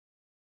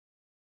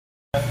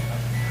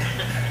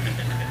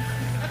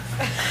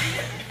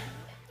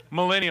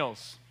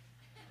Millennials.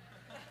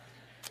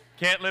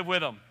 Can't live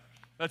with them.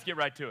 Let's get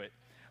right to it.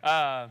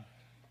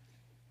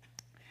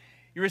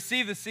 You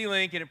received the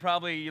C-Link, and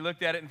you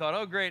looked at it and thought,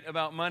 oh, great,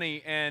 about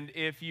money. And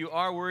if you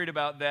are worried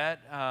about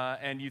that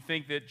and you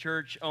think that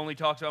church only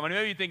talks about money,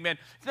 maybe you think, man,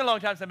 it's been a long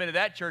time since I've been to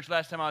that church.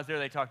 Last time I was there,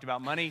 they talked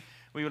about money.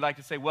 We would like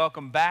to say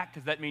welcome back,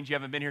 because that means you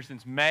haven't been here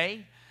since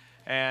May.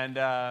 And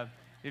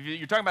if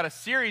you're talking about a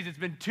series, it's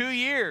been 2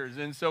 years,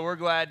 and so we're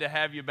glad to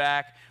have you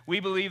back. We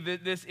believe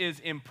that this is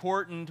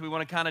important. We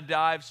want to kind of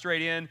dive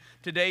straight in.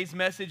 Today's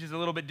message is a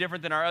little bit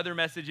different than our other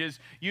messages.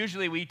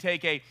 Usually we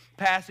take a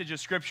passage of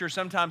Scripture,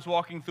 sometimes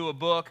walking through a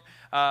book,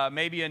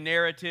 maybe a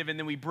narrative, and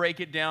then we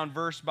break it down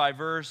verse by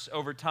verse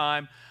over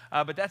time.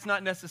 But that's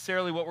not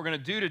necessarily what we're going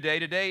to do today.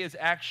 Today is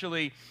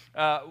actually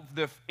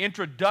the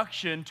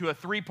introduction to a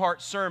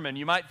three-part sermon.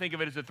 You might think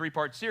of it as a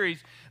three-part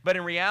series, but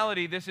in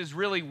reality, this is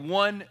really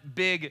one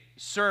big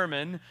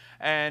sermon,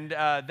 and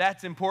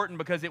that's important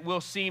because it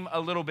will seem a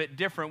little bit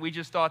different. We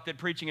just thought that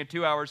preaching a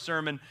 2-hour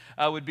sermon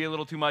would be a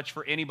little too much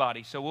for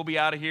anybody. So we'll be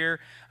out of here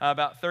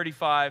about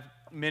 35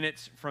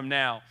 minutes from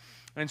now.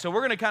 And so we're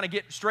going to kind of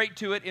get straight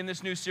to it in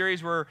this new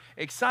series. We're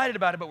excited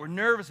about it, but we're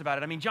nervous about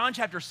it. I mean, John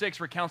chapter 6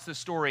 recounts this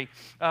story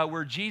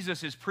where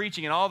Jesus is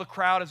preaching, and all the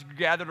crowd is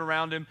gathered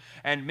around him,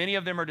 and many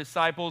of them are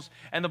disciples.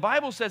 And the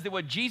Bible says that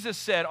what Jesus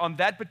said on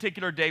that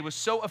particular day was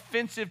so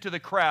offensive to the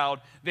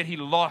crowd that he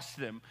lost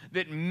them,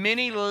 that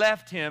many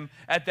left him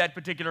at that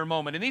particular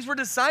moment. And these were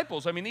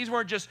disciples. I mean, these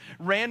weren't just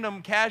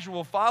random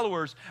casual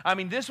followers. I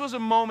mean, this was a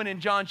moment in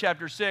John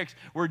chapter 6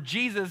 where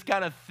Jesus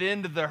kind of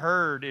thinned the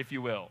herd, if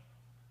you will.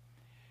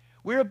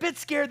 We're a bit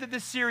scared that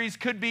this series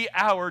could be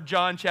our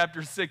John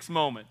chapter 6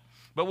 moment,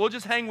 but we'll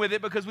just hang with it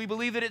because we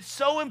believe that it's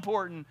so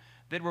important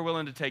that we're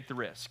willing to take the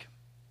risk.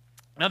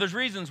 Now, there's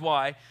reasons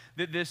why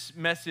that this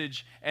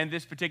message and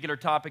this particular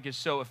topic is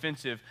so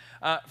offensive.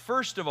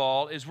 First of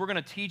all, is we're going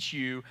to teach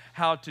you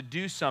how to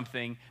do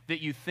something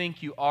that you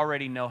think you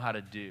already know how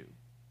to do.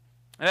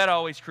 And that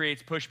always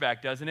creates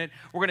pushback, doesn't it?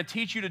 We're going to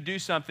teach you to do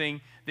something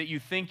that you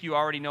think you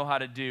already know how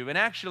to do. And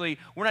actually,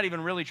 we're not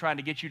even really trying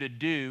to get you to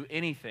do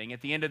anything.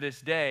 At the end of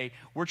this day,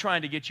 we're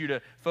trying to get you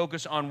to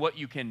focus on what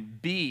you can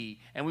be.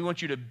 And we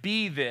want you to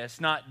be this,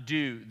 not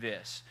do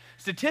this.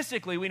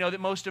 Statistically, we know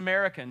that most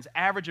Americans,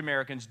 average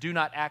Americans, do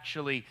not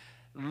actually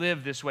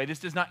live this way. This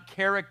does not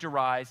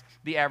characterize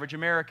the average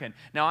American.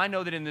 Now, I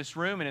know that in this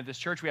room and in this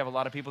church, we have a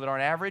lot of people that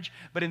aren't average.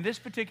 But in this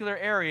particular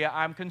area,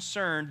 I'm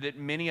concerned that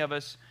many of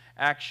us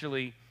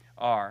actually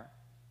are.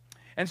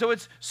 And so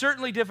it's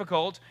certainly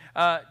difficult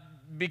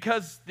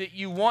because that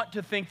you want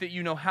to think that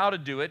you know how to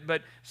do it,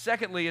 but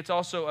secondly, it's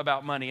also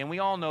about money. And we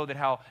all know that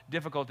how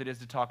difficult it is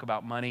to talk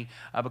about money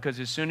because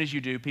as soon as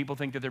you do, people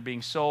think that they're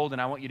being sold.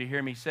 And I want you to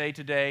hear me say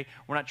today,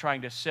 we're not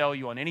trying to sell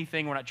you on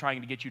anything. We're not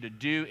trying to get you to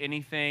do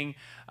anything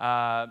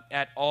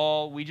at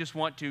all. We just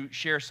want to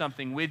share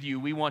something with you.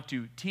 We want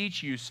to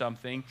teach you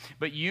something,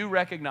 but you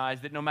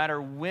recognize that no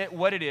matter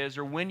what it is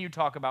or when you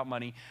talk about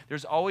money,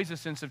 there's always a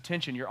sense of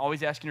tension. You're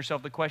always asking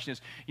yourself the question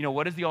is,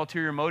 what is the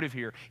ulterior motive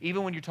here?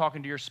 Even when you're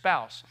talking to your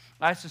spouse,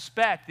 I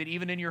suspect that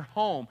even in your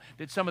home,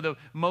 that some of the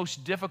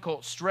most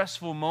difficult,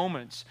 stressful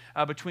moments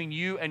between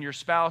you and your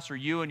spouse or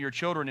you and your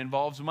children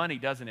involves money,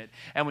 doesn't it?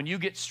 And when you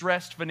get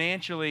stressed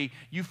financially,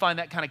 you find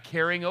that kind of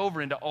carrying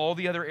over into all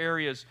the other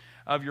areas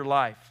of your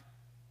life.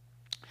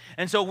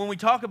 And so when we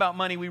talk about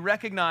money, we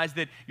recognize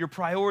that your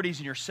priorities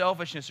and your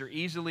selfishness are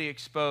easily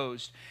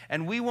exposed.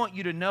 And we want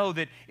you to know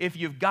that if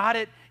you've got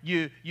it,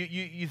 you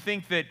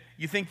think that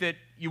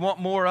you want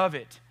more of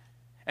it.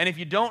 And if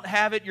you don't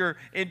have it, you're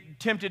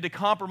tempted to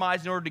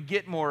compromise in order to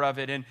get more of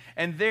it.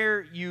 And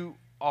there you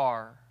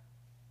are.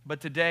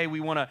 But today we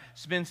want to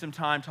spend some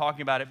time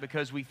talking about it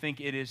because we think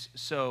it is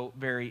so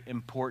very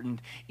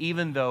important,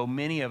 even though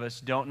many of us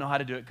don't know how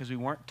to do it because we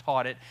weren't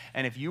taught it.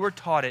 And if you were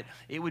taught it,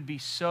 it would be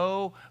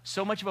so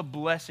much of a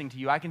blessing to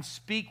you. I can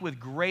speak with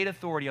great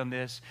authority on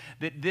this,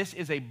 that this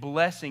is a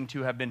blessing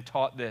to have been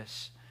taught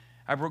this.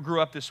 I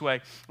grew up this way.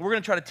 We're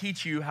going to try to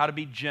teach you how to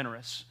be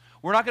generous.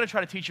 We're not going to try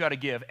to teach you how to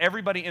give.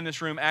 Everybody in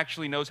this room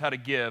actually knows how to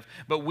give,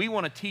 but we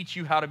want to teach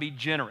you how to be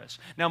generous.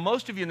 Now,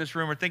 most of you in this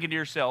room are thinking to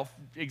yourself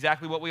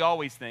exactly what we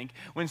always think.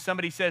 When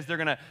somebody says they're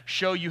going to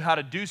show you how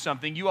to do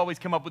something, you always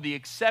come up with the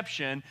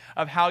exception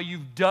of how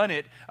you've done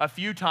it a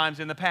few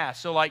times in the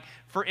past. So like,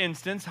 for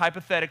instance,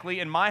 hypothetically,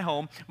 in my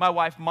home, my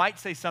wife might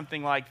say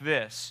something like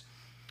this.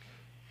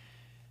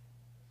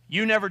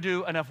 You never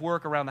do enough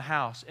work around the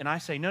house. And I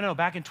say, no,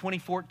 back in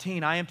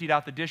 2014, I emptied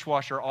out the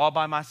dishwasher all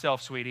by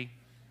myself, sweetie.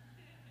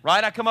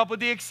 Right? I come up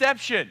with the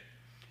exception.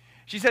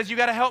 She says, you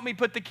got to help me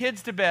put the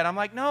kids to bed. I'm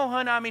like, no,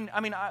 hon, I mean,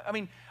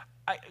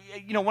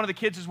 one of the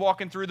kids is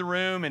walking through the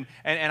room and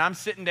I'm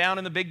sitting down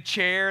in the big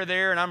chair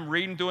there and I'm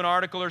reading through an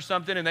article or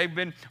something and they've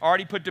been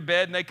already put to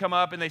bed and they come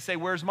up and they say,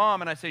 where's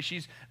mom? And I say,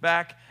 she's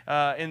back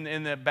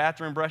in the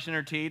bathroom brushing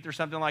her teeth or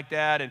something like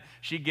that. And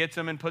she gets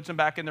them and puts them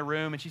back in the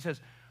room and she says,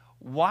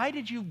 why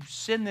did you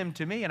send them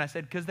to me? And I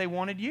said, because they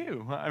wanted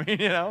you. I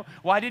mean,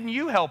 why didn't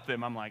you help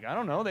them? I'm like, I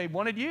don't know. They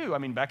wanted you. I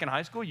mean, back in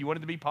high school, you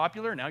wanted to be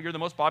popular. Now you're the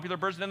most popular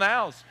person in the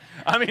house.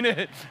 I mean,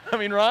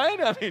 right?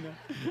 I mean,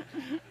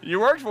 you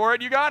worked for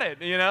it. You got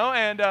it,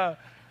 and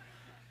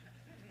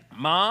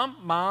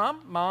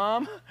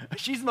Mom.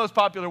 She's the most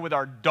popular with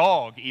our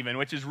dog even,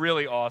 which is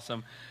really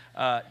awesome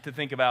to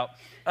think about.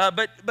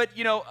 But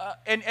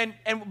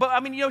I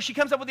mean, she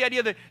comes up with the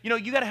idea that,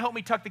 you got to help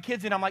me tuck the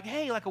kids in. I'm like,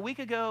 hey, like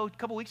a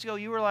couple weeks ago,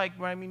 you were like,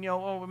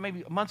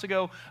 maybe months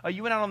ago,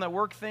 you went out on that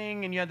work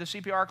thing and you had the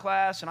CPR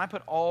class, and I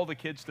put all the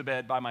kids to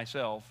bed by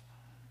myself.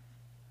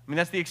 I mean,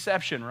 that's the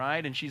exception,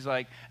 right? And she's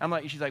like,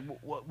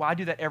 well, I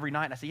do that every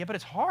night. And I say, yeah, but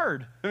it's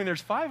hard. I mean,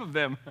 there's 5 of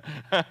them.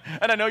 And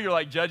I know you're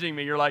like judging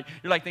me. You're like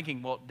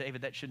thinking, well,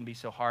 David, that shouldn't be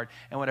so hard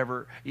and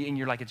whatever. And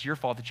you're like, it's your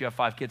fault that you have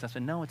 5 kids. I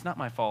said, no, it's not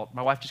my fault.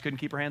 My wife just couldn't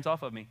keep her hands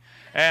off of me.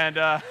 And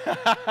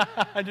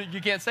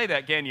you can't say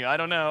that, can you? I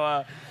don't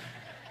know.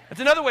 It's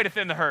another way to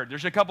thin the herd.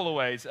 There's a couple of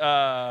ways.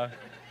 Sorry.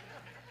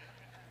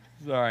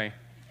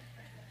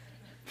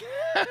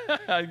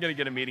 I'm going to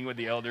get a meeting with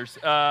the elders.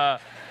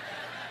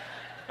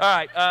 All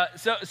right,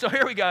 so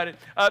here we got it.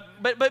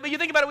 But you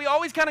think about it, we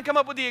always kind of come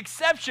up with the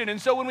exception.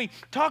 And so when we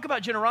talk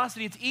about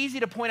generosity, it's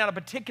easy to point out a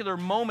particular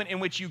moment in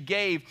which you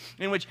gave,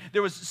 in which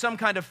there was some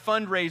kind of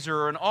fundraiser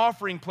or an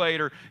offering plate,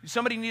 or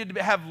somebody needed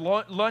to have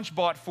lunch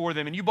bought for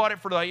them, and you bought it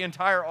for the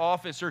entire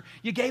office, or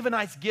you gave a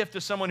nice gift to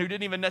someone who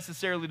didn't even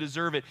necessarily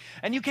deserve it.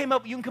 And you can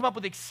come up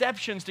with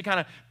exceptions to kind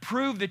of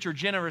prove that you're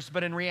generous,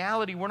 but in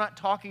reality, we're not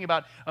talking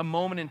about a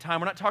moment in time.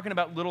 We're not talking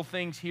about little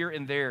things here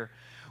and there.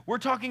 We're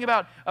talking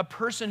about a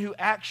person who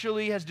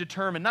actually has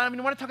determined. We're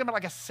not talking about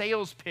like a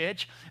sales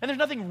pitch, and there's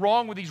nothing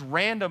wrong with these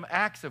random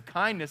acts of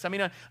kindness. I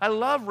mean, I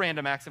love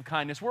random acts of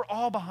kindness. We're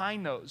all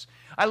behind those.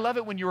 I love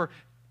it when you're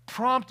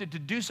prompted to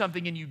do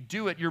something and you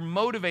do it. You're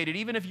motivated,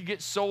 even if you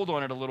get sold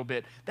on it a little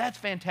bit. That's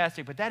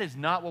fantastic, but that is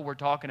not what we're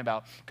talking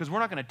about, because we're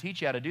not going to teach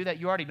you how to do that.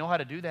 You already know how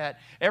to do that.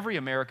 Every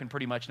American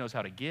pretty much knows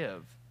how to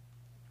give.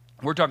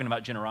 We're talking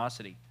about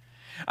generosity.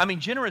 I mean,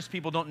 generous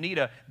people don't need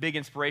a big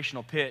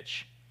inspirational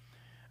pitch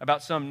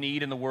about some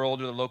need in the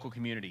world or the local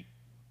community.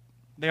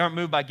 They aren't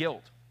moved by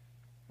guilt,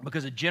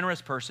 because a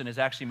generous person is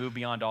actually moved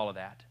beyond all of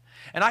that.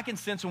 And I can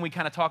sense when we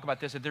kind of talk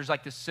about this that there's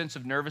like this sense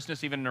of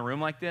nervousness even in a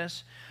room like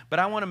this. But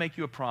I want to make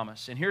you a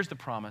promise. And here's the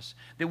promise,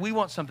 that we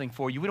want something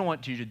for you. We don't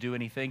want you to do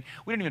anything.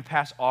 We don't even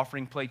pass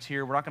offering plates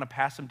here. We're not going to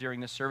pass them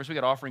during this service. We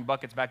got offering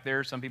buckets back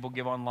there. Some people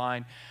give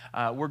online.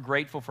 We're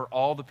grateful for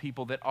all the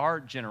people that are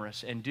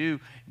generous and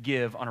do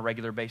give on a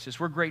regular basis.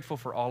 We're grateful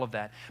for all of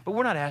that. But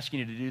we're not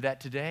asking you to do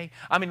that today.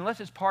 I mean, unless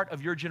it's part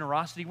of your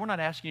generosity, we're not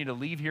asking you to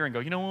leave here and go,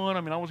 you know what?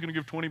 I mean, I was going to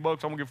give $20. I'm going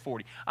to give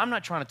 40. I'm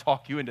not trying to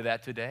talk you into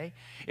that today.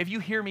 If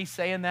you hear me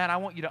saying that, I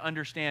want you to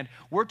understand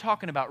we're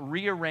talking about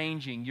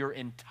rearranging your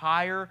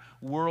entire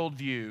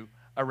worldview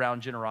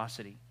around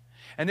generosity.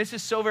 And this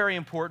is so very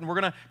important. We're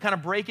going to kind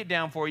of break it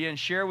down for you and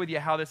share with you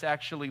how this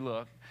actually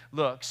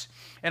looks.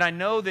 And I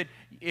know that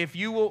if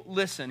you will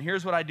listen,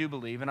 here's what I do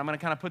believe, and I'm going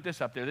to kind of put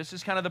this up there. This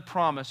is kind of the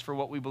promise for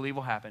what we believe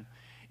will happen.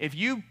 If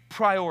you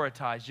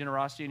prioritize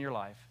generosity in your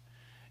life,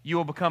 you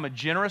will become a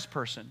generous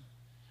person.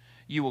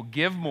 You will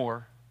give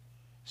more,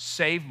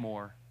 save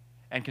more,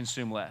 and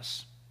consume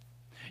less.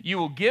 You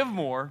will give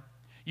more,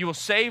 you will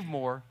save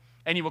more,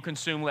 and you will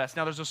consume less.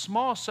 Now, there's a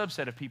small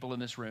subset of people in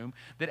this room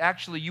that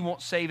actually you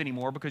won't save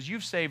anymore because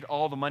you've saved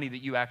all the money that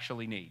you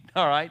actually need,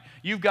 all right?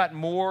 You've got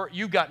more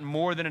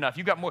than enough.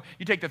 You've got more.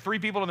 You take the 3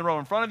 people in the row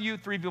in front of you,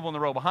 3 people in the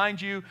row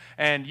behind you,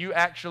 and you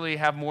actually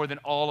have more than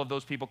all of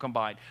those people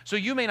combined. So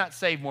you may not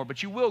save more,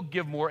 but you will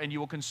give more and you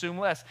will consume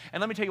less. And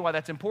let me tell you why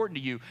that's important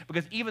to you,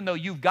 because even though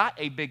you've got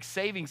a big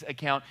savings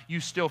account, you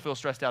still feel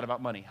stressed out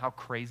about money. How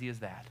crazy is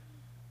that?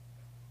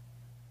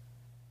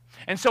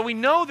 And so we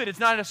know that it's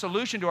not a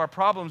solution to our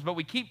problems, but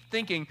we keep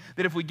thinking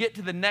that if we get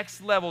to the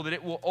next level, that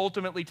it will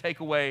ultimately take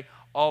away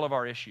all of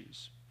our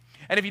issues.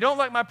 And if you don't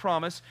like my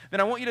promise,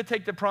 then I want you to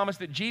take the promise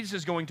that Jesus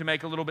is going to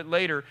make a little bit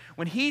later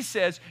when he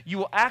says you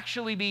will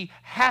actually be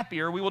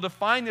happier. We will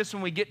define this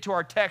when we get to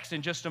our text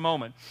in just a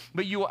moment.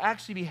 But you will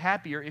actually be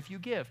happier if you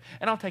give.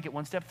 And I'll take it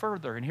one step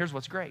further, and here's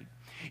what's great.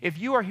 If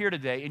you are here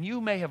today and you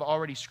may have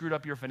already screwed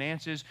up your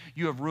finances,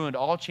 you have ruined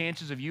all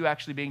chances of you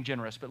actually being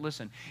generous. But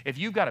listen, if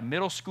you've got a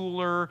middle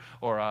schooler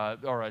or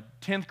a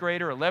 10th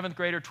grader, 11th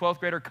grader, 12th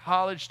grader,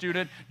 college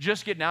student,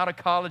 just getting out of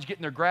college,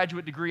 getting their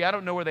graduate degree, I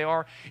don't know where they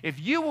are, if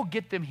you will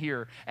get them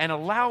here and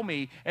allow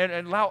me and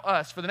allow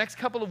us for the next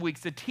couple of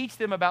weeks to teach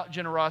them about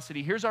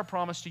generosity, here's our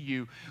promise to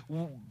you.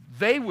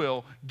 They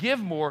will give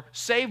more,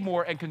 save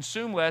more, and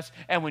consume less.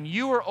 And when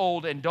you are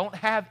old and don't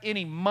have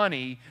any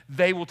money,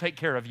 they will take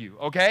care of you,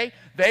 okay?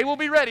 They will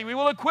be ready. We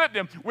will equip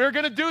them. We're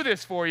going to do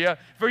this for you,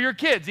 for your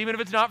kids, even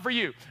if it's not for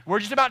you. We're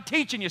just about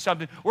teaching you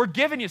something. We're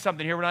giving you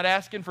something here. We're not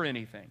asking for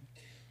anything.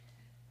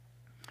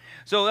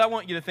 So I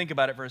want you to think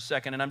about it for a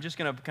second, and I'm just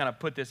going to kind of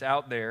put this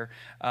out there.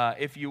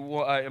 If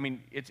you, I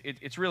mean,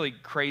 it's really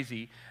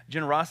crazy.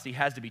 Generosity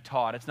has to be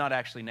taught. It's not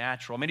actually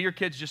natural. I mean, do your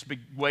kids just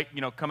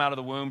come out of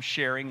the womb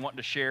sharing, wanting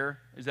to share?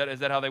 Is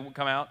that how they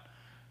come out,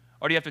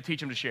 or do you have to teach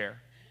them to share?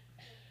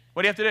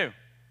 What do you have to do?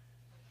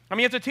 I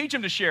mean, you have to teach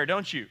them to share,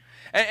 don't you?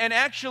 And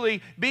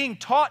actually, being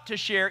taught to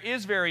share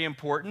is very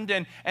important.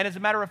 And as a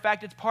matter of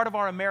fact, it's part of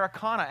our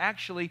Americana,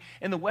 actually,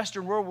 in the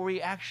Western world where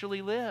we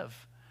actually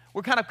live.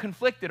 We're kind of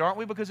conflicted, aren't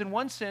we? Because in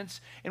one sense,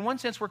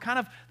 we're kind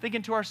of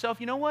thinking to ourselves,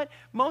 you know what?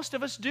 Most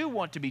of us do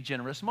want to be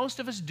generous. Most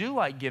of us do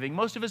like giving.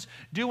 Most of us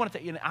do want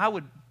to. And I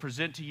would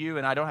present to you,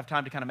 and I don't have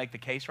time to kind of make the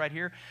case right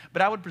here,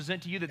 but I would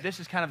present to you that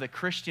this is kind of the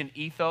Christian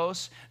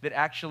ethos that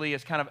actually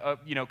is kind of,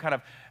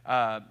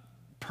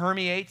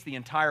 permeates the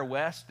entire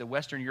West, the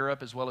Western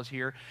Europe as well as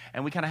here.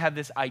 And we kind of have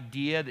this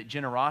idea that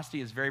generosity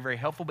is very, very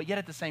helpful, but yet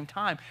at the same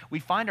time, we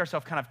find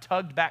ourselves kind of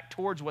tugged back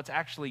towards what's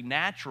actually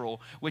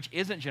natural, which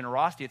isn't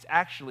generosity, it's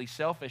actually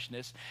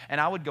selfishness. And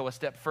I would go a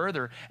step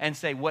further and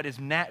say what is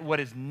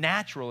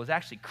natural is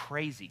actually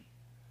crazy.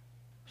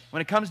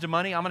 When it comes to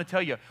money, I'm going to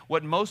tell you,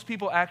 what most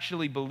people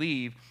actually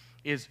believe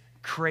is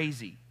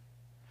crazy.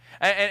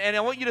 And I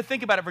want you to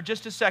think about it for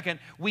just a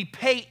second. We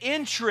pay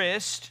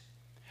interest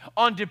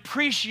on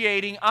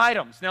depreciating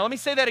items. Now, let me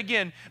say that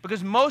again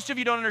because most of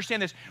you don't understand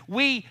this.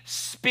 We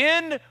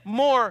spend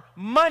more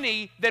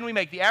money than we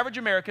make. The average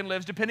American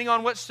lives, depending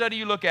on what study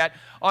you look at,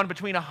 on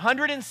between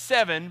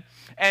 107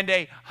 and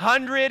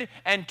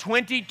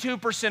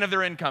 122% of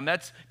their income.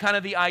 That's kind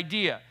of the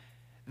idea.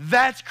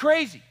 That's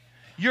crazy.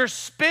 You're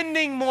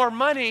spending more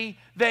money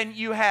than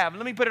you have.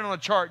 Let me put it on a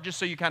chart just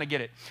so you kind of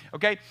get it.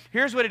 Okay?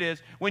 Here's what it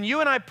is. When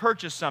you and I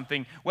purchase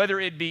something, whether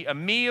it be a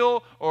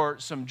meal or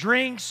some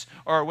drinks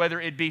or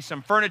whether it be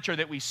some furniture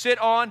that we sit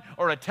on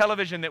or a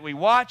television that we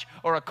watch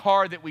or a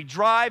car that we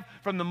drive,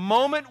 from the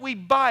moment we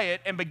buy it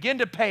and begin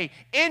to pay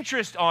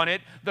interest on it,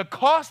 the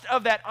cost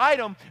of that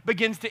item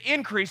begins to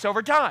increase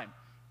over time.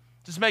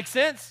 Does this make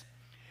sense?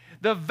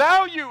 The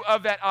value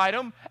of that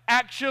item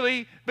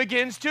actually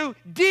begins to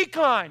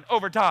decline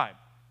over time.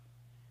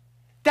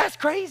 That's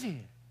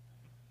crazy.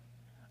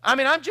 I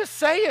mean, I'm just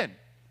saying.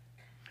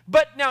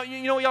 But now,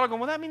 you know, y'all are going,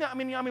 well, I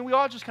mean, we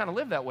all just kind of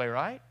live that way,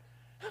 right?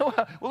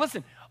 Well,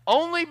 listen,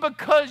 only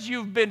because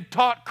you've been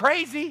taught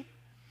crazy,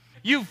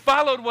 you've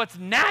followed what's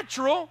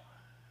natural.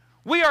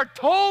 We are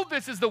told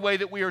this is the way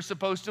that we are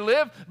supposed to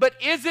live, but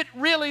is it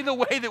really the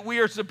way that we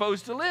are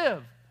supposed to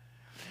live?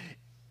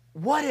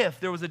 What if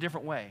there was a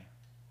different way?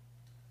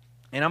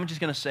 And I'm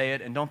just going to say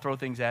it, and don't throw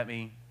things at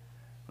me.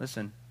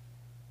 Listen.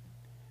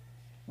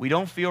 We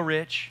don't feel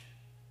rich,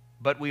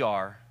 but we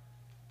are.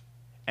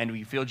 And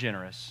we feel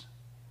generous,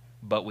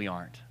 but we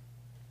aren't.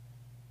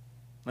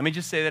 Let me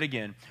just say that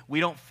again.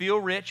 We don't feel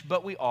rich,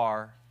 but we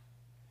are.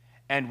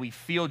 And we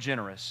feel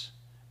generous,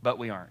 but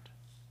we aren't.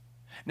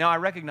 Now, I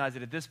recognize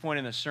that at this point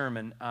in the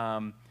sermon,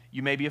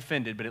 you may be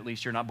offended, but at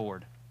least you're not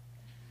bored.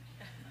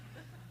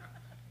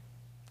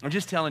 I'm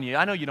just telling you,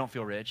 I know you don't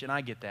feel rich, and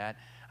I get that.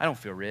 I don't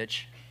feel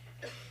rich.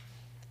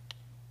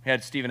 We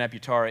had Stephen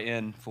Aputara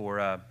in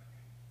for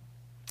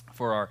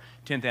our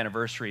 10th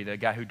anniversary, the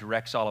guy who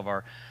directs all of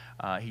our,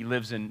 he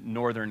lives in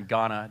northern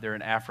Ghana, they're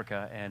in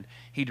Africa, and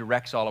he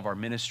directs all of our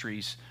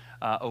ministries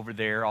over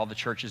there, all the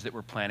churches that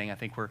we're planning. I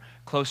think we're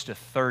close to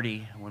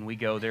 30. When we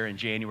go there in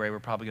January, we're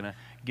probably going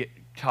to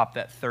top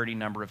that 30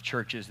 number of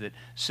churches that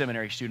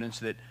seminary students,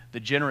 that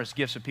the generous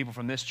gifts of people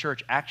from this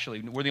church,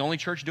 actually, we're the only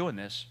church doing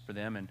this for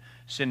them and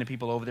sending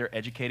people over there,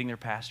 educating their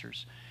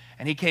pastors.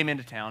 And he came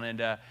into town, and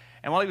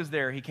while he was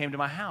there, he came to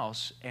my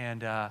house,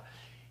 and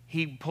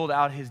he pulled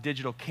out his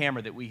digital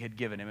camera that we had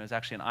given him. It was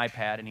actually an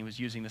iPad, and he was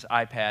using this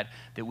iPad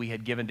that we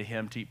had given to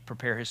him to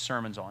prepare his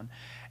sermons on.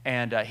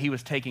 And he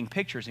was taking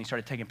pictures, and he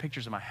started taking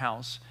pictures of my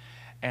house.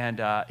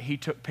 And he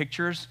took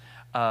pictures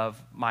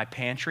of my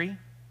pantry,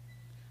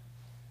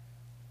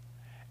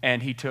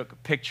 and he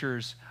took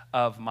pictures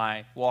of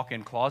my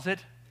walk-in closet,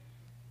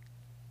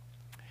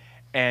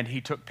 and he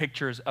took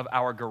pictures of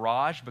our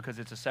garage because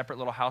it's a separate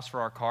little house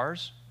for our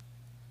cars.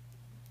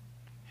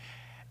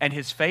 And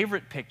his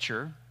favorite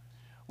picture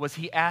was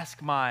he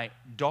asked my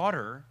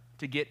daughter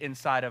to get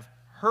inside of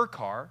her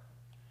car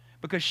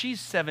because she's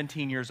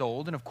 17 years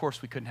old, and of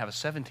course we couldn't have a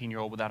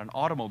 17-year-old without an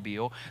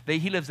automobile.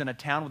 He lives in a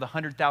town with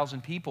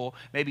 100,000 people,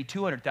 maybe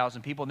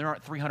 200,000 people, and there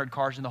aren't 300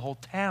 cars in the whole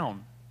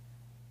town.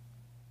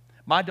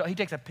 He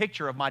takes a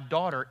picture of my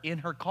daughter in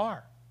her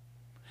car.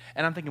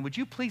 And I'm thinking, would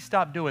you please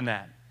stop doing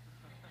that?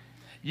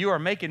 You are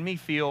making me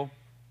feel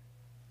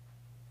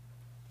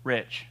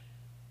rich.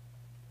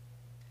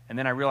 And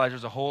then I realized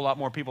there's a whole lot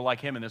more people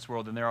like him in this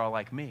world than there are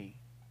like me.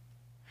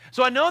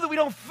 So I know that we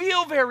don't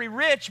feel very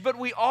rich, but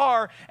we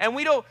are. And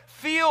we don't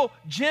feel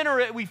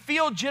generous. We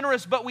feel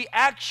generous, but we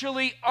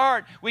actually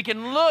aren't. We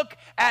can look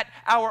at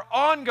our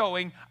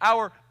ongoing,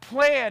 our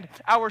planned,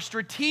 our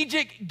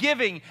strategic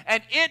giving,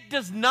 and it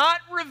does not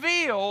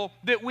reveal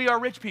that we are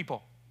rich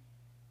people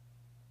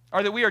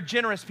or that we are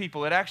generous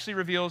people. It actually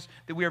reveals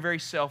that we are very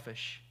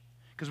selfish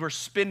because we're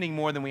spending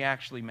more than we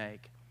actually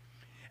make.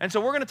 And so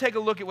we're going to take a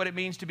look at what it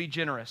means to be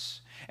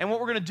generous. And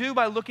what we're going to do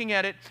by looking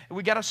at it,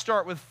 we got to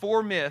start with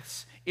 4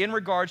 myths in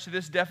regards to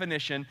this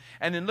definition,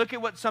 and then look at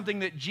what something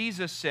that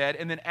Jesus said,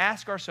 and then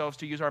ask ourselves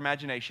to use our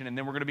imagination, and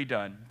then we're going to be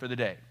done for the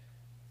day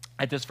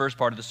at this first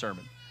part of the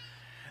sermon.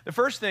 The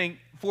first thing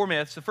 4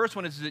 myths. The first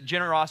one is that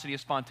generosity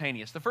is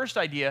spontaneous. The first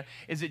idea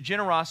is that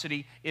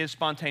generosity is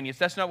spontaneous.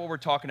 That's not what we're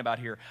talking about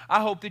here.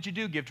 I hope that you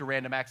do give to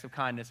random acts of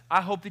kindness.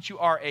 I hope that you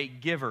are a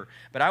giver.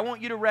 But I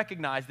want you to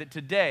recognize that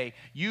today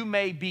you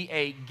may be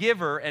a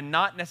giver and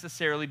not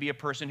necessarily be a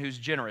person who's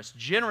generous.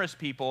 Generous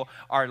people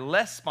are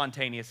less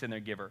spontaneous in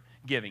their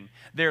giving.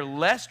 They're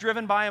less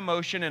driven by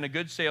emotion and a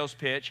good sales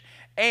pitch,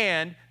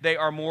 and they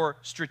are more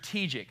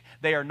strategic.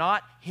 They are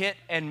not hit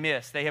and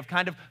miss. They have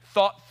kind of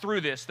thought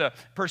through this, the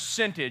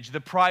percentage, the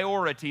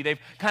priority. They've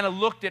kind of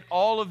looked at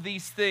all of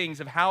these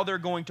things of how they're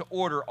going to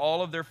order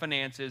all of their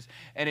finances,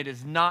 and it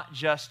is not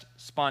just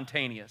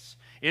spontaneous.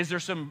 Is there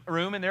some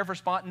room in there for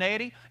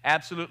spontaneity?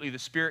 Absolutely. The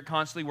Spirit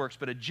constantly works,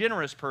 but a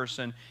generous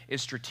person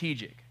is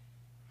strategic.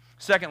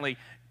 Secondly,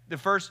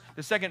 the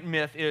second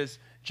myth is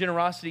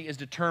generosity is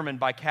determined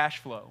by cash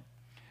flow.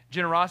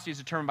 Generosity is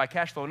determined by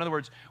cash flow. In other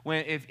words,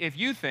 if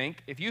you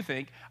think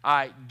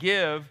I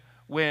give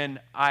when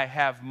I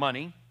have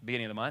money,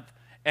 beginning of the month,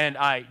 and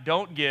I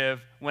don't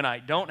give when I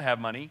don't have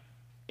money,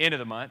 end of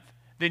the month,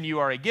 then you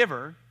are a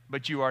giver,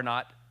 but you are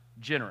not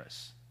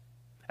generous.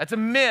 That's a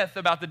myth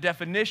about the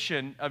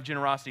definition of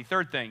generosity.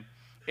 Third thing,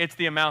 it's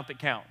the amount that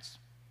counts.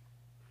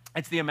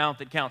 It's the amount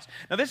that counts.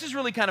 Now, this is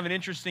really kind of an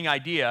interesting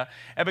idea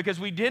because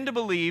we tend to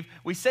believe,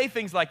 we say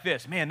things like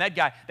this, man, that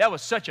guy, that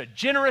was such a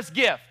generous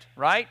gift,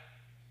 right?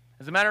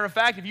 As a matter of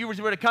fact, if you were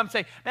to come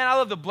say, man, I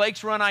love the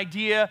Blake's Run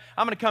idea.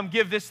 I'm going to come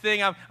give this thing.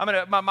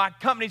 My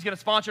company's going to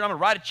sponsor it. I'm going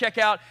to write a check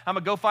out. I'm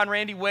going to go find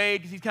Randy Wade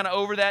because he's kind of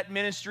over that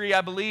ministry.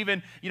 I believe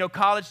in,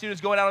 college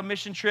students going out on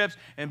mission trips.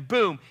 And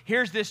boom,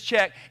 here's this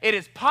check. It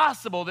is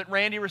possible that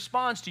Randy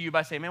responds to you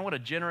by saying, man, what a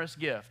generous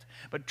gift.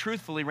 But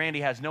truthfully,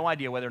 Randy has no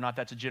idea whether or not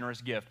that's a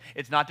generous gift.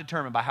 It's not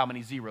determined by how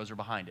many zeros are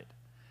behind it.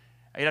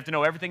 You'd have to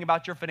know everything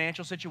about your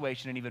financial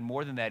situation, and even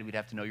more than that, we'd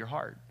have to know your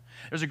heart.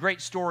 There's a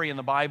great story in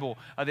the Bible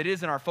that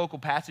is in our focal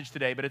passage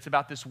today, but it's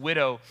about this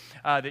widow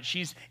that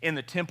she's in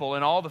the temple,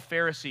 and all the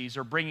Pharisees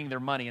are bringing their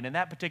money. And in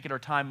that particular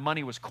time,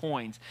 money was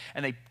coins,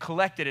 and they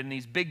collected it in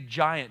these big,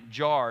 giant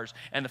jars,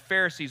 and the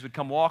Pharisees would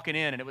come walking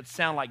in, and it would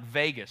sound like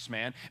Vegas,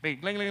 man. Gling,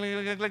 gling, gling,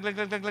 gling, gling, gling,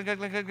 gling,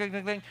 gling, gling,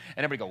 gling, gling.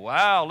 And everybody go,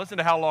 wow, listen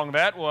to how long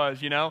that was,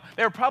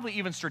 They were probably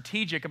even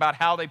strategic about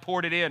how they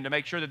poured it in to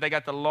make sure that they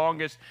got the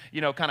longest,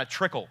 kind of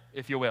trickle,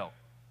 if you will.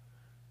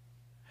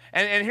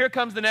 And here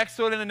comes the next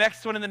one, and the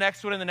next one, and the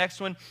next one, and the next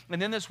one.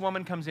 And then this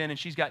woman comes in, and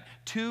she's got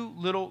 2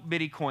 little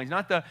bitty coins,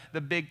 not the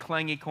big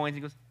clangy coins.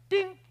 He goes,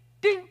 ding,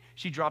 ding.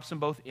 She drops them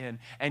both in.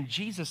 And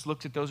Jesus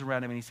looks at those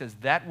around him, and he says,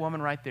 that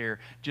woman right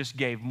there just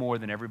gave more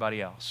than everybody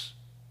else.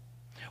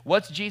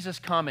 What's Jesus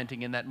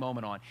commenting in that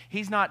moment on?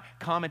 He's not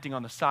commenting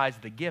on the size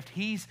of the gift.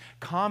 He's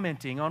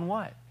commenting on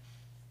what?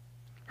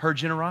 Her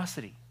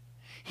generosity.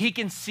 He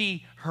can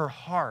see her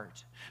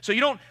heart. So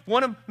you don't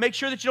want to make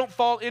sure that you don't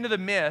fall into the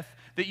myth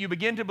that you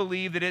begin to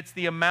believe that it's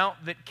the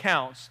amount that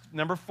counts.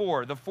 Number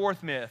 4, the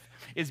fourth myth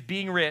is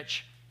being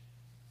rich.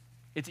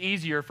 It's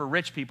easier for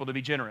rich people to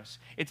be generous.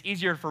 It's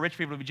easier for rich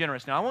people to be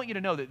generous. Now, I want you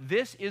to know that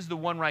this is the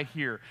one right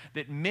here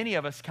that many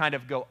of us kind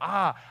of go,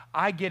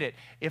 I get it.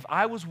 If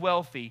I was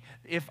wealthy,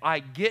 if I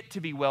get to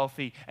be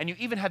wealthy, and you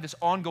even have this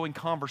ongoing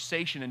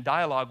conversation and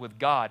dialogue with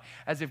God,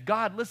 as if,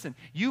 God, listen,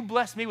 you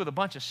bless me with a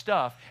bunch of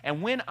stuff,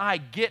 and when I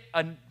get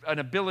an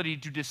ability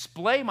to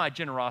display my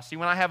generosity,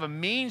 when I have a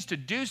means to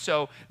do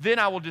so, then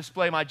I will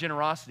display my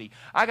generosity.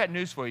 I got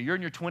news for you. You're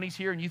in your 20s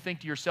here, and you think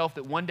to yourself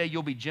that one day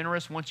you'll be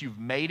generous once you've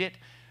made it.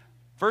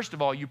 First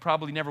of all, you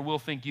probably never will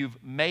think you've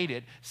made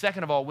it.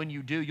 Second of all, when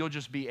you do, you'll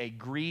just be a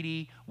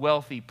greedy,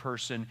 wealthy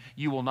person.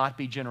 You will not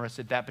be generous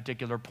at that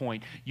particular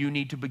point. You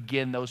need to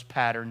begin those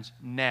patterns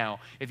now.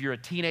 If you're a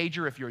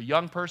teenager, if you're a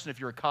young person, if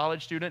you're a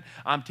college student,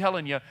 I'm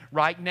telling you,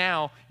 right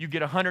now, you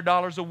get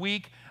 $100 a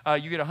week.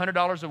 You get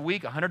 $100 a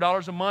week,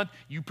 $100 a month.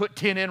 You put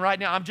 10 in right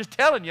now. I'm just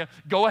telling you,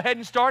 go ahead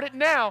and start it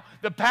now.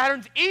 The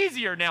pattern's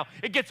easier now.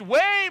 It gets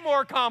way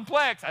more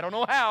complex. I don't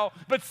know how,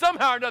 but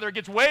somehow or another, it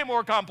gets way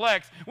more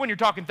complex when you're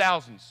talking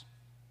thousands.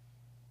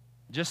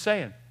 Just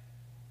saying.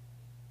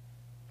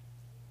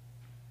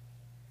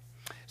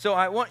 So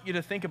I want you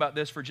to think about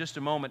this for just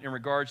a moment in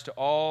regards to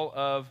all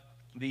of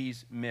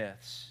these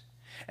myths.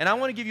 And I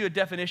want to give you a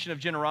definition of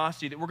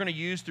generosity that we're going to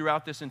use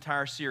throughout this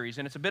entire series.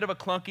 And it's a bit of a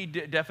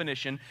clunky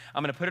definition.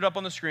 I'm going to put it up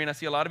on the screen. I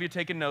see a lot of you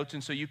taking notes,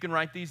 and so you can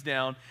write these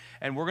down.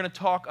 And we're going to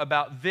talk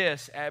about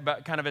this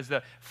about kind of as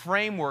the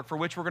framework for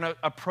which we're going to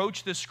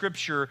approach the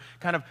Scripture,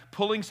 kind of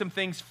pulling some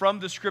things from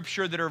the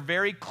Scripture that are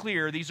very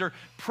clear. These are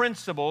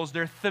principles.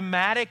 They're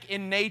thematic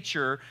in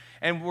nature.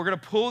 And we're going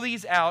to pull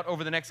these out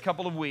over the next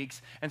couple of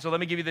weeks. And so let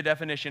me give you the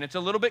definition. It's a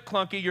little bit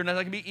clunky. You're not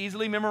going to be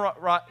easily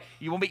memorize.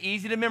 You won't be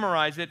easy to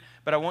memorize it,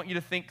 but I want you to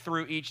think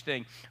through each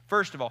thing.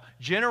 First of all,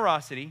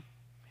 generosity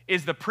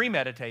is the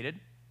premeditated.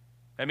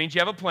 That means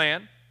you have a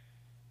plan.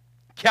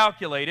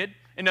 Calculated.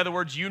 In other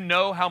words, you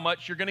know how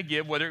much you're going to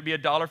give, whether it be a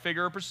dollar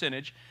figure or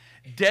percentage.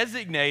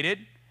 Designated.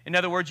 In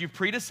other words, you've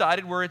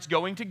pre-decided where it's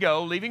going to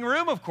go, leaving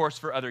room, of course,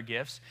 for other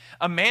gifts.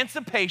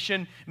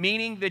 Emancipation,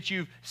 meaning that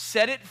you've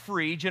set it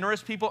free.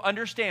 Generous people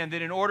understand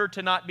that in order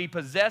to not be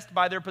possessed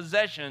by their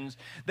possessions,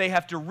 they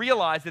have to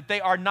realize that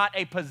they are not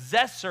a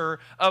possessor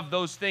of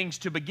those things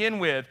to begin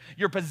with.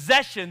 Your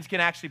possessions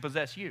can actually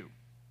possess you.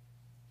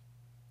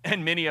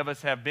 And many of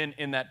us have been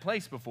in that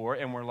place before,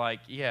 and we're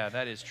like, yeah,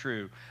 that is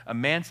true.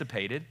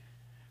 Emancipated,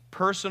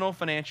 personal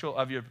financial,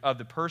 of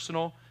the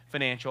personal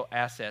financial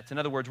assets. In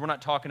other words, we're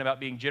not talking about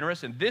being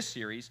generous in this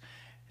series.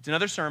 It's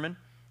another sermon,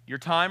 your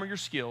time or your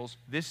skills.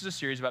 This is a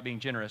series about being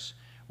generous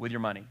with your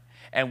money.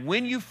 And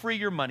when you free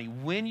your money,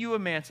 when you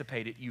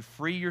emancipate it, you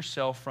free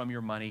yourself from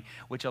your money,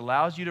 which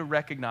allows you to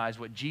recognize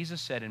what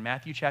Jesus said in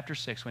Matthew chapter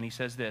 6 when he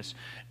says this.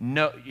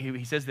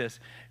 He says this,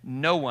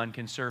 no one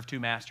can serve two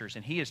masters.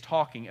 And he is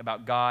talking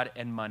about God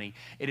and money.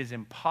 It is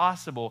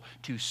impossible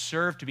to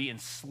serve, to be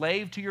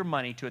enslaved to your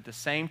money, to at the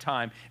same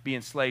time be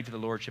enslaved to the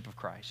lordship of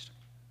Christ.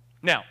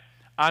 Now,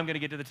 I'm going to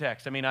get to the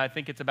text. I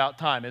think it's about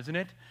time, isn't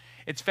it?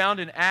 It's found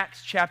in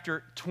Acts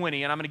chapter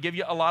 20, and I'm going to give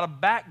you a lot of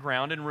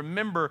background. And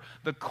remember,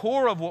 the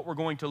core of what we're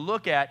going to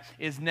look at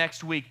is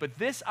next week. But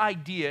this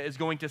idea is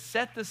going to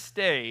set the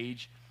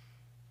stage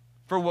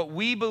for what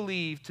we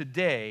believe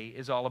today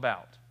is all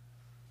about.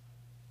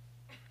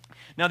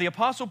 Now, the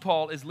Apostle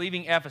Paul is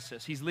leaving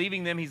Ephesus. He's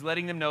leaving them. He's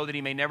letting them know that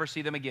he may never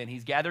see them again.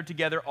 He's gathered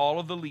together all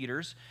of the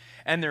leaders,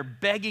 and they're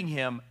begging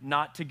him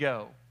not to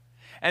go.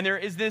 And there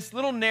is this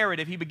little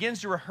narrative. He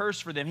begins to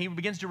rehearse for them. He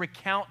begins to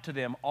recount to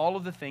them all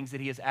of the things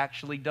that he has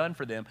actually done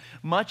for them,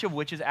 much of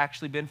which has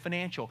actually been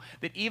financial.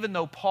 That even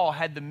though Paul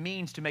had the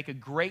means to make a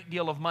great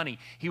deal of money,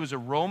 he was a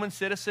Roman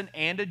citizen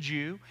and a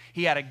Jew.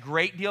 He had a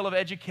great deal of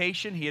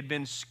education. He had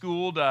been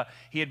schooled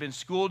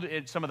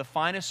in some of the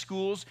finest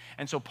schools.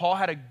 And so Paul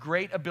had a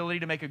great ability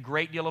to make a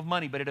great deal of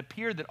money. But it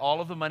appeared that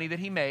all of the money that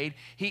he made,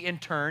 he in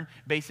turn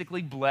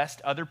basically blessed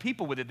other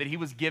people with it, that he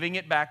was giving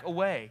it back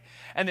away.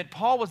 And that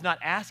Paul was not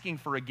asking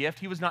for a gift.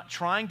 He was not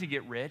trying to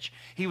get rich.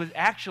 He was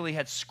actually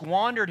had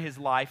squandered his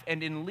life,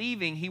 and in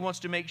leaving, he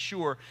wants to make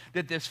sure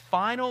that this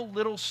final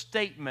little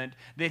statement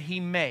that he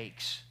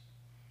makes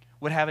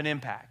would have an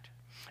impact.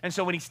 And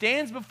so when he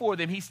stands before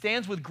them, he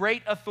stands with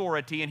great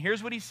authority, and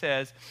here's what he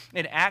says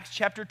in Acts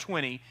chapter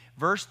 20,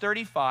 verse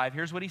 35.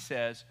 Here's what he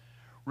says.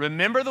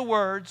 Remember the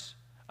words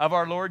of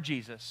our Lord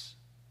Jesus,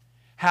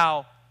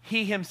 how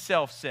he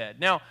himself said.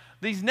 Now,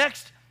 these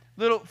next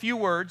little few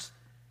words,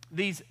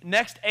 these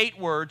next 8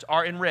 words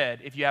are in red,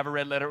 if you have a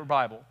red letter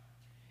Bible.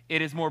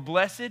 It is more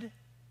blessed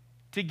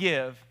to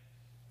give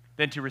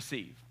than to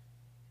receive.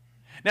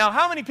 Now,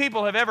 how many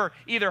people have ever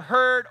either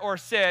heard or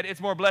said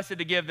it's more blessed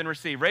to give than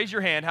receive? Raise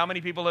your hand. How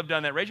many people have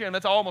done that? Raise your hand.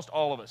 That's almost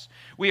all of us.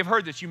 We have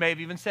heard this. You may have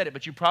even said it,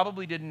 but you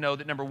probably didn't know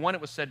that, number one,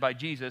 it was said by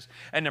Jesus,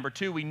 and number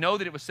two, we know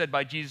that it was said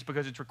by Jesus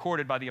because it's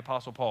recorded by the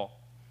Apostle Paul.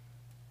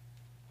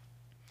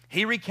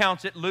 He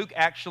recounts it. Luke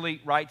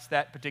actually writes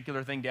that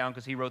particular thing down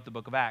because he wrote the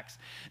book of Acts.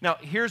 Now,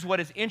 here's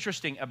what is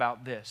interesting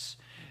about this.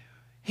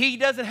 He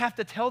doesn't have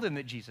to tell them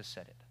that Jesus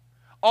said it.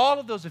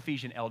 All of those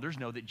Ephesian elders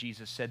know that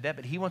Jesus said that,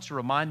 but he wants to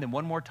remind them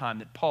one more time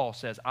that Paul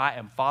says, I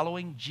am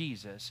following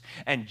Jesus,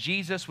 and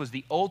Jesus was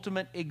the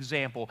ultimate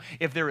example.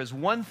 If there is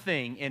one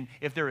thing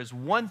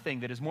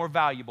that is more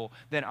valuable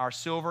than our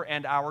silver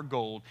and our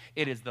gold,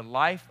 it is the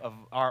life of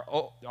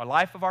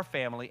our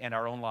family and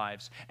our own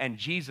lives. And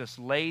Jesus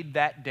laid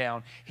that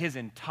down. His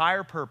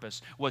entire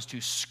purpose was to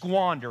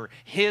squander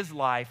his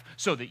life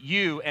so that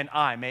you and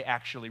I may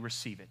actually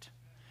receive it.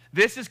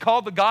 This is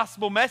called the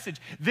gospel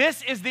message.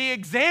 This is the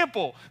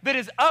example that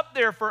is up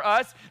there for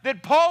us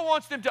that Paul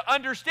wants them to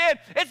understand.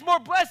 It's more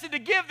blessed to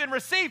give than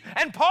receive.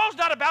 And Paul's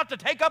not about to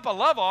take up a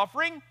love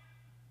offering.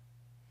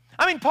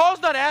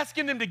 Paul's not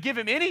asking them to give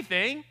him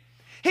anything.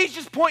 He's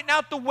just pointing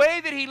out the way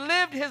that he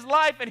lived his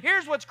life. And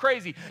here's what's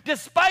crazy.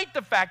 Despite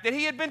the fact that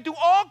he had been through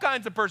all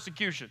kinds of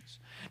persecutions,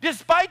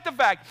 despite the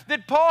fact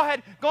that Paul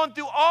had gone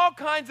through all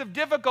kinds of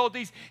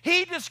difficulties,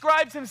 he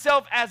describes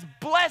himself as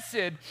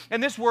blessed,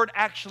 and this word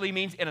actually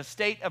means in a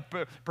state of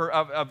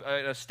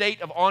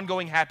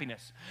ongoing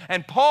happiness.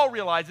 And Paul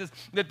realizes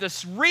that the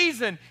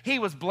reason he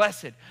was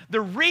blessed,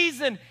 the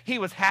reason he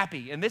was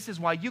happy, and this is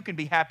why you can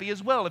be happy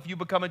as well if you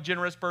become a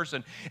generous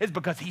person, is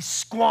because he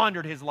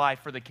squandered his life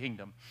for the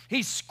kingdom.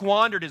 He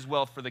squandered his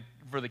wealth for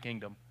the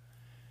kingdom.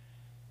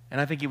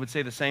 And I think he would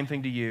say the same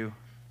thing to you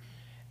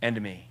and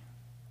to me.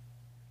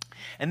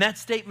 And that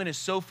statement is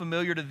so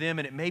familiar to them,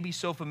 and it may be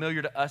so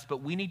familiar to us,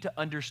 but we need to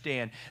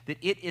understand that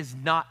it is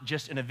not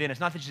just an event.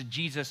 It's not that just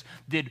Jesus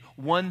did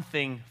one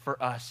thing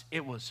for us.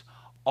 It was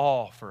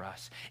all for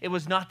us. It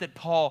was not that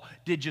Paul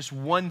did just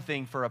one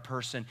thing for a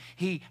person.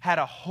 He had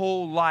a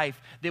whole life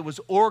that was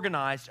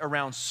organized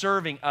around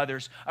serving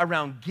others,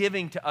 around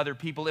giving to other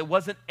people. It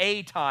wasn't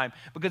a time,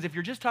 because if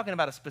you're just talking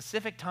about a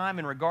specific time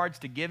in regards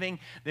to giving,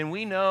 then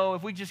we know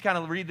if we just kind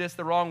of read this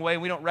the wrong way,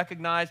 we don't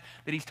recognize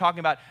that he's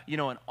talking about,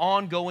 an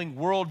ongoing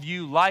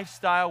worldview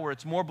lifestyle where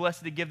it's more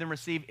blessed to give than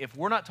receive. If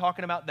we're not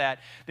talking about that,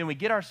 then we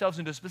get ourselves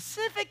into a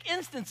specific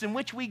instance in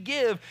which we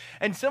give,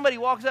 and somebody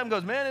walks up and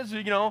goes, man,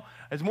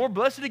 it's more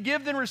blessed to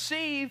give than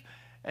receive.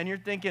 And you're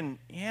thinking,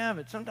 yeah,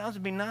 but sometimes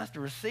it'd be nice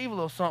to receive a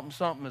little something,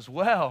 something as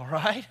well,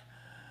 right?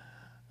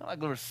 I like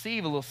to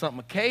receive a little something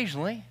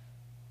occasionally.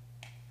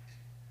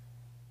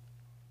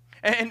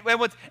 And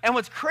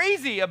what's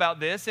crazy about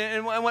this,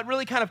 and what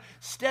really kind of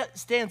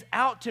stands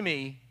out to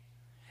me,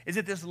 is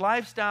that this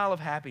lifestyle of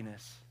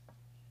happiness,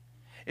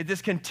 is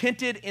this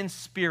contented in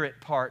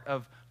spirit part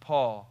of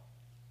Paul,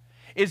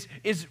 is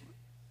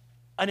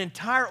an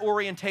entire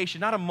orientation,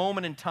 not a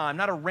moment in time,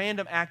 not a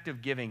random act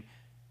of giving.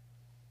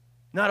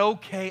 Not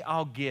okay,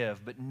 I'll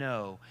give, but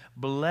no.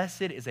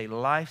 Blessed is a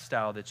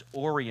lifestyle that's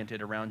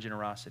oriented around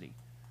generosity.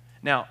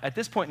 Now, at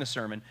this point in the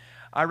sermon,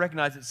 I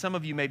recognize that some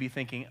of you may be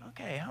thinking,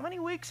 okay, how many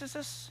weeks is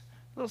this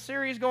little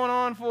series going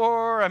on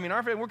for? I mean,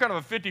 we're kind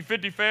of a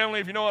 50-50 family,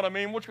 if you know what I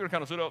mean. We're just going to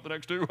kind of sit out the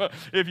next two,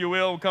 if you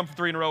will. We'll come for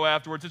 3 in a row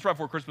afterwards. It's right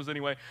before Christmas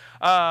anyway.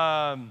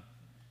 It'll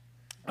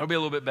be a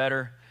little bit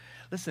better.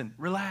 Listen,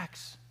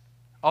 relax.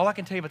 All I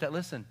can tell you about that,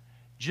 listen,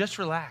 just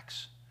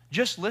relax.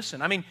 Just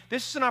listen. I mean,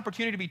 this is an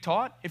opportunity to be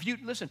taught. If you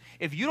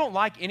don't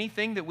like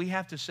anything that we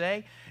have to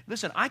say,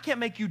 listen, I can't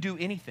make you do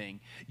anything.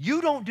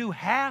 You don't do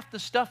half the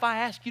stuff I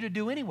ask you to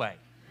do anyway.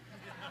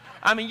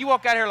 I mean, you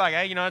walk out here like,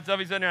 hey, that stuff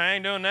he's sitting there, I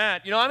ain't doing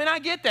that. I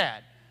get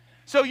that.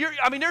 So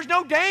there's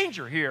no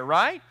danger here,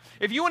 right?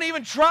 If you want to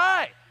even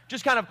try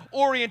just kind of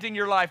orienting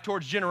your life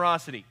towards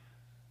generosity,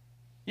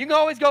 you can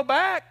always go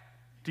back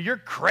to your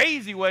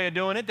crazy way of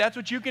doing it. That's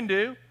what you can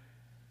do.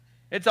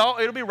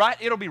 It'll be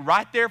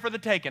right there for the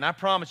taking. I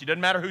promise you. Doesn't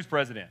matter who's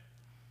president.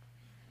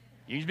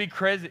 You just be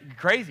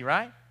crazy,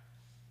 right?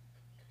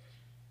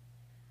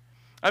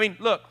 I mean,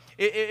 look,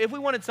 if we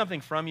wanted something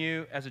from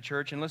you as a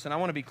church, and listen, I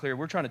want to be clear,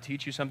 we're trying to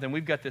teach you something.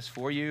 We've got this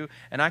for you,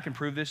 and I can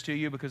prove this to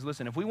you because,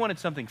 listen, if we wanted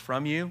something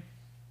from you,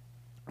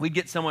 we'd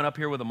get someone up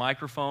here with a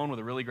microphone with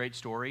a really great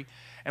story,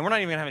 and we're not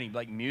even going to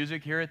have any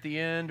music here at the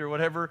end or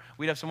whatever.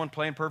 We'd have someone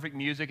playing perfect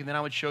music, and then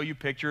I would show you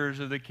pictures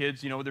of the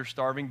kids, with their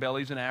starving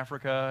bellies in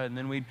Africa, and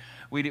then we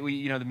the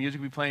music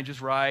would be playing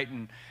just right,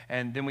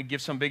 and then we'd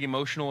give some big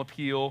emotional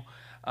appeal,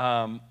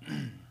 and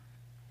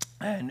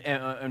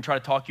try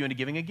to talk you into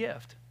giving a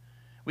gift.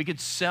 We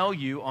could sell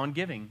you on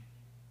giving.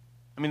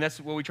 I mean,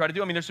 that's what we try to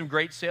do. I mean, there's some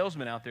great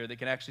salesmen out there that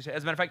can actually say,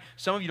 as a matter of fact,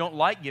 some of you don't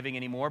like giving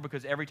anymore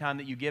because every time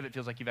that you give, it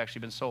feels like you've actually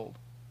been sold.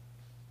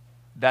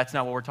 That's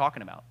not what we're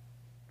talking about.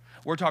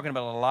 We're talking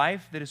about a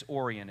life that is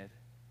oriented.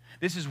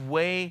 This is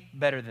way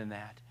better than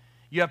that.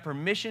 You have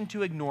permission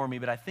to ignore me,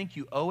 but I think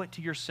you owe it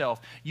to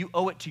yourself. You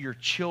owe it to your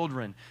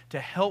children to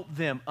help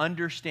them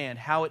understand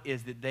how it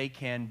is that they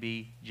can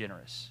be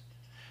generous.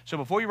 So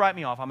before you write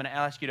me off, I'm going to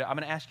ask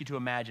you to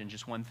imagine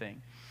just one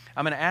thing.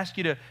 I'm going to ask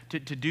you to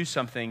do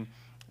something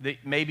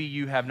that maybe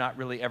you have not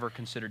really ever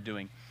considered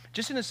doing.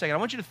 Just in a second, I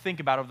want you to think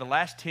about over the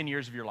last 10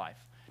 years of your life.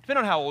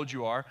 Depending on how old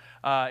you are,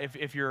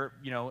 if you're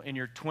in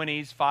your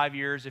 20s, 5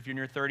 years, if you're in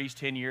your 30s,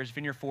 10 years, if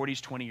you're in your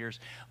 40s, 20 years,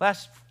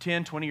 last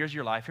 10, 20 years of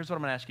your life, here's what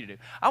I'm going to ask you to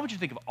do. I want you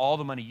to think of all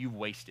the money you've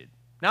wasted.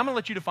 Now, I'm going to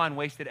let you define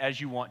wasted as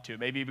you want to.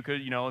 Maybe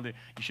because, you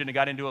shouldn't have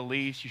got into a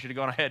lease. You should have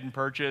gone ahead and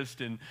purchased,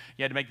 and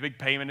you had to make the big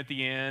payment at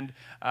the end.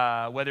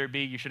 Whether it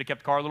be you should have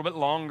kept the car a little bit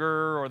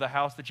longer, or the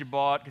house that you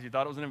bought because you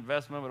thought it was an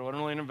investment, but it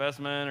wasn't really an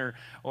investment,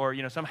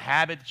 or some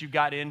habit that you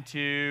got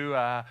into,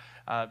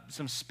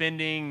 some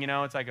spending.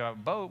 It's like a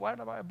boat. Why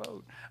did I buy a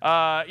boat?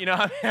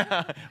 Well,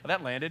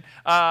 that landed.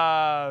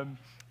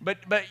 But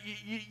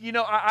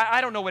I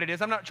don't know what it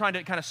is. I'm not trying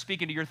to kind of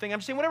speak into your thing. I'm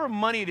saying whatever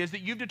money it is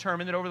that you've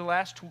determined that over the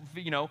last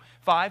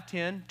 5,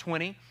 10,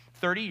 20,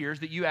 30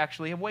 years that you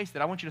actually have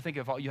wasted. I want you to think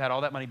if you had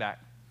all that money back.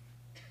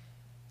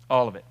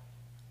 All of it.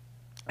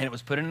 And it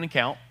was put in an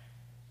account.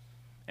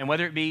 And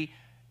whether it be,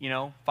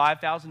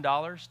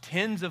 $5,000,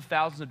 tens of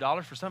thousands of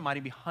dollars, for some it might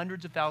even be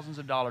hundreds of thousands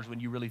of dollars when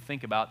you really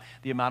think about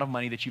the amount of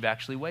money that you've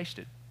actually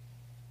wasted.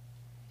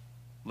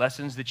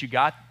 Lessons that you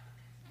got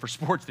for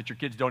sports that your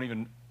kids don't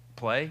even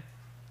play.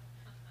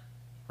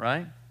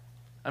 Right?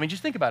 I mean,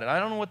 just think about it. I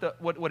don't know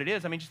what it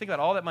is. I mean, just think about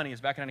all that money is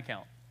back in an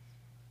account.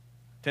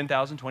 $10,000,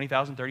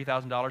 $20,000,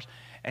 $30,000.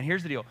 And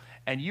here's the deal.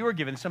 And you are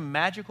given some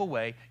magical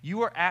way,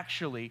 you are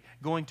actually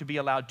going to be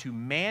allowed to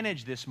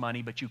manage this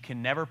money, but you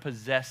can never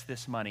possess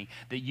this money,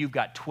 that you've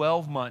got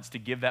 12 months to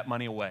give that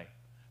money away.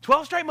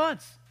 12 straight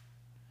months.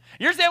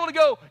 You're just able to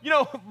go,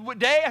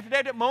 day after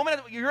day,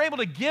 moment, you're able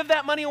to give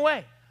that money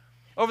away.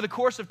 Over the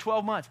course of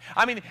 12 months.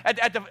 I mean,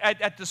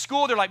 at the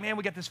school, they're like, man,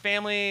 we got this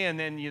family, and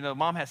then,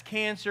 mom has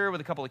cancer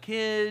with a couple of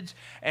kids,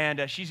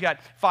 and she's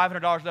got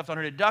 $500 left on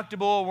her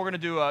deductible. We're going to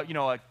do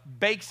a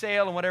bake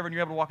sale and whatever, and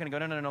you're able to walk in and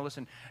go, no,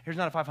 listen, here's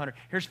not a $500.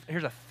 Here's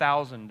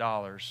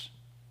 $1,000.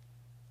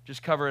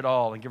 Just cover it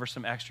all and give her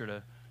some extra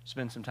to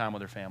spend some time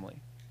with her family.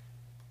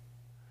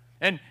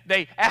 And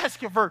they ask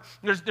for,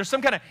 there's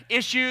some kind of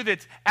issue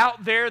that's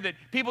out there that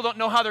people don't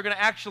know how they're going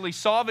to actually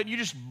solve it. You're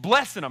just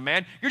blessing them,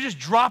 man. You're just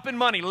dropping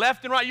money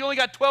left and right. You only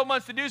got 12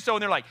 months to do so.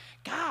 And they're like,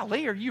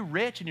 golly, are you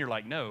rich? And you're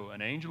like, no,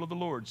 an angel of the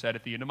Lord sat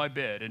at the end of my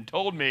bed and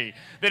told me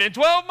that in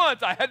 12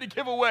 months I had to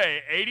give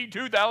away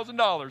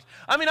 $82,000.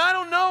 I mean, I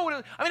don't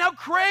know. I mean, how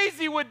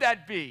crazy would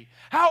that be?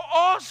 How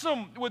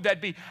awesome would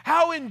that be?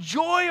 How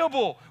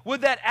enjoyable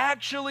would that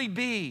actually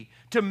be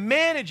to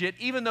manage it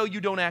even though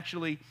you don't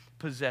actually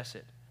possess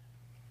it?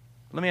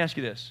 Let me ask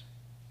you this.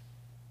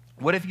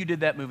 What if you did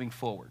that moving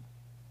forward?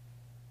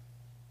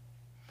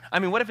 I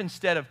mean, what if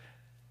instead of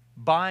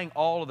buying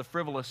all of the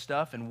frivolous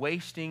stuff and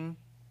wasting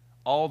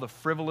all the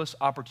frivolous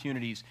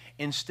opportunities,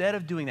 instead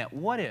of doing that,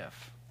 what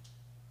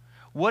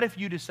if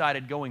you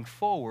decided going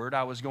forward,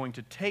 I was going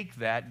to take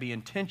that, be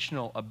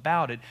intentional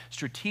about it,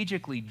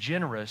 strategically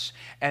generous,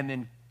 and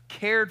then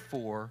cared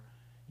for,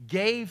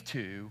 gave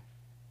to,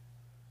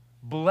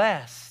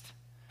 blessed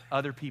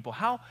other people?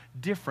 How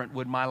different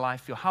would my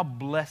life feel? How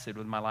blessed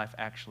would my life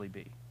actually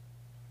be?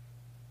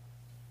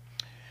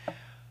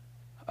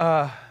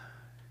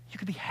 You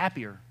could be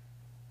happier.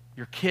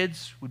 Your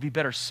kids would be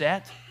better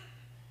set,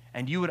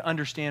 and you would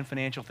understand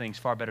financial things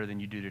far better than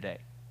you do today.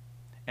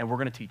 And we're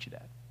going to teach you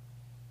that.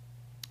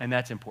 And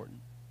that's important.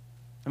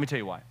 Let me tell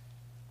you why.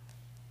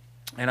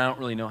 And I don't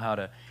really know how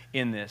to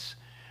end this.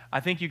 I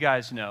think you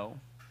guys know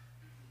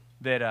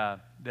that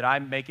I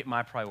make it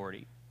my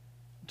priority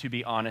to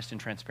be honest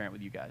and transparent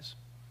with you guys.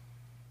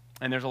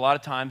 And there's a lot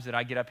of times that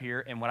I get up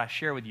here and what I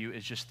share with you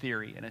is just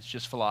theory and it's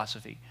just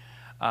philosophy.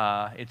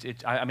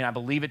 I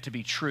believe it to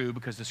be true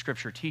because the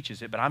Scripture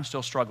teaches it, but I'm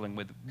still struggling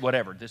with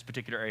whatever, this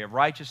particular area of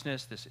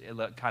righteousness, this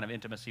kind of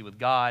intimacy with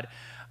God,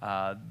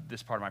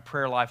 this part of my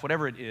prayer life,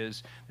 whatever it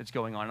is that's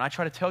going on. And I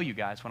try to tell you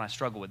guys when I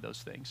struggle with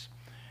those things.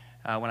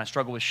 When I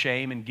struggle with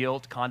shame and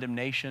guilt,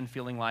 condemnation,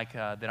 feeling like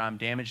that I'm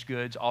damaged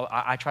goods,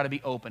 I try to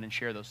be open and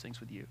share those things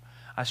with you.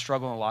 I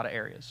struggle in a lot of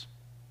areas.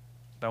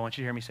 But I want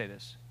you to hear me say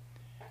this.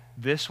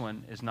 This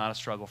one is not a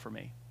struggle for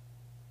me.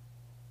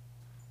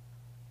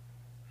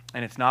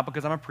 And it's not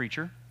because I'm a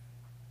preacher.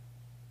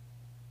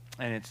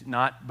 And it's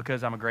not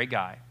because I'm a great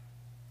guy.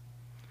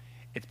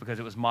 It's because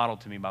it was modeled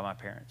to me by my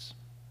parents.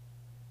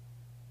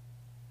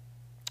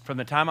 From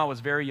the time I was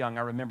very young,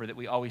 I remember that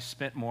we always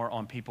spent more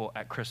on people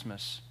at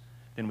Christmas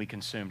than we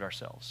consumed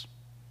ourselves.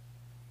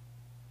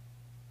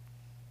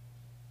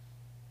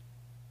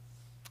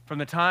 From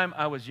the time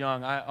I was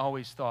young, I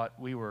always thought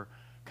we were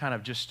kind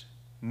of just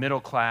middle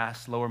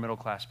class, lower middle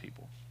class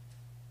people.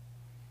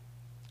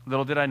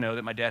 Little did I know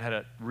that my dad had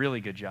a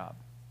really good job.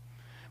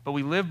 But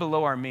we lived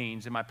below our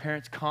means, and my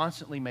parents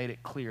constantly made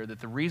it clear that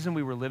the reason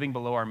we were living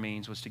below our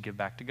means was to give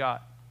back to God.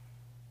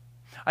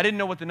 I didn't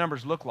know what the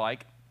numbers looked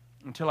like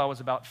until I was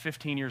about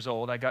 15 years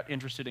old. I got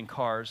interested in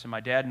cars, and my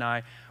dad and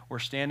I were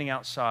standing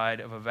outside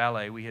of a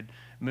valet. We had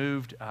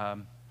moved.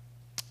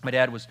 My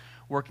dad was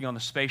working on the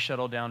space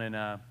shuttle down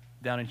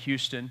in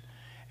Houston,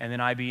 and then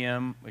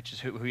IBM, which is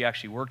who he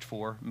actually worked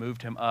for,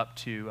 moved him up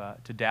to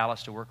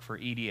Dallas to work for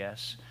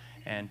EDS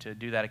and to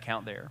do that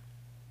account there.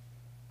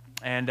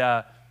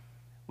 And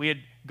we had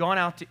gone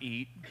out to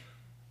eat,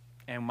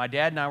 and my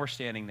dad and I were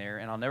standing there,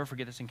 and I'll never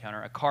forget this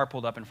encounter. A car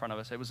pulled up in front of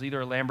us. It was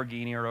either a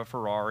Lamborghini or a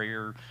Ferrari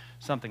or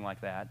something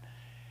like that.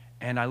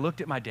 And I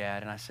looked at my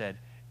dad, and I said,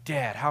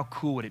 "Dad, how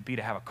cool would it be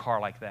to have a car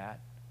like that?"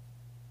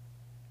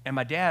 And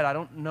my dad, I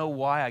don't know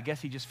why, I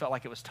guess he just felt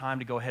like it was time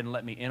to go ahead and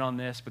let me in on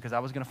this because I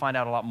was going to find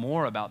out a lot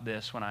more about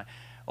this when I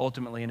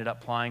ultimately ended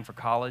up applying for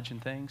college and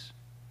things.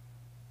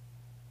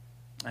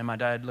 And my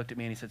dad looked at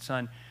me and he said,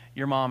 "Son,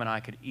 your mom and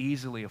I could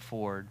easily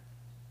afford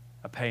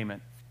a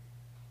payment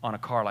on a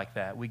car like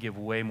that. We give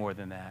way more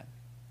than that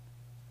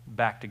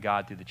back to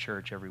God through the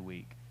church every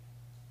week."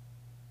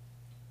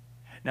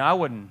 Now, I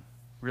wasn't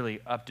really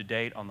up to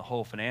date on the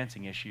whole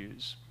financing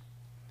issues,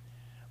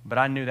 but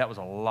I knew that was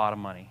a lot of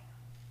money.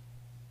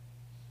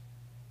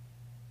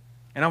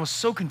 And I was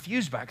so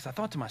confused by it because I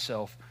thought to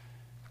myself,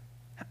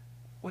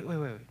 wait.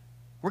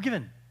 We're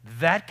giving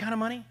that kind of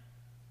money?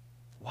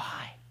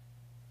 Why?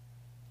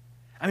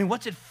 I mean,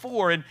 what's it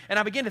for? And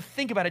I began to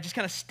think about it. It just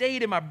kind of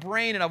stayed in my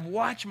brain, and I've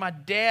watched my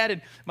dad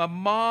and my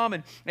mom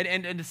and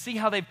to see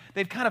how they've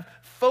kind of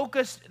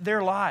focused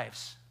their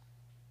lives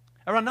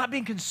around not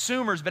being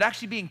consumers, but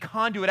actually being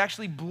conduit,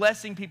 actually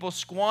blessing people,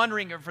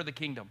 squandering it for the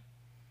kingdom.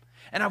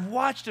 And I've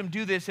watched them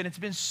do this, and it's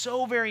been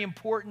so very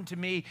important to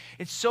me.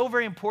 It's so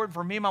very important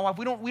for me and my wife.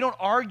 We don't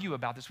argue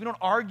about this. We don't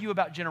argue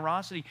about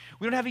generosity.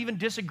 We don't have even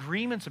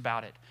disagreements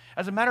about it.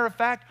 As a matter of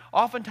fact,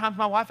 oftentimes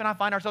my wife and I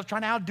find ourselves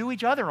trying to outdo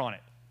each other on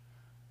it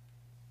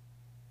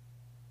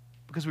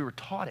because we were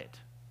taught it.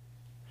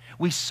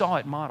 We saw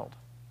it modeled.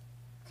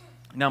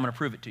 Now I'm going to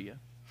prove it to you.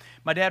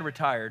 My dad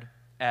retired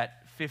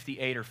at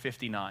 58 or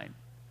 59.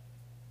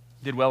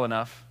 Did well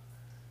enough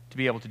to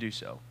be able to do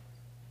so.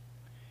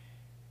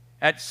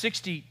 At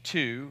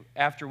 62,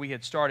 after we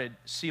had started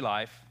Sea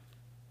Life,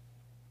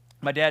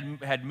 my dad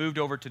had moved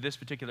over to this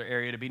particular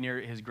area to be near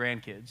his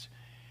grandkids.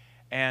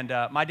 And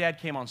my dad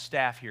came on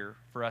staff here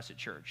for us at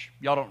church.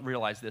 Y'all don't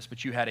realize this,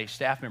 but you had a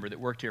staff member that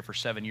worked here for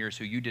 7 years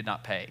who you did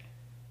not pay.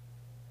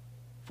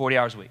 40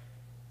 hours a week.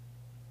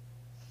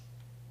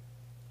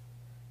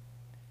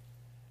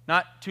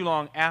 Not too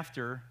long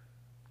after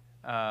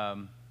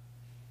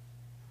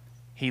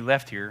he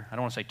left here, I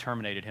don't want to say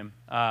terminated him.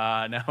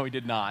 No, we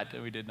did not.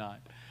 We did not.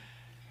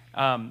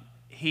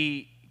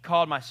 He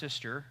called my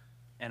sister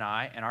and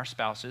I and our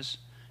spouses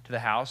to the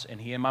house, and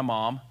he and my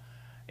mom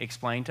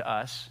explained to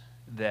us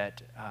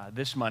that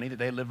this money, that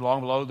they lived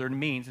long below their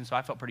means, and so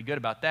I felt pretty good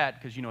about that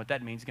because you know what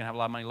that means. You're going to have a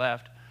lot of money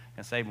left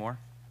and save more.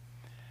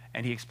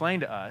 And he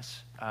explained to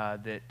us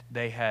that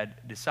they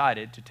had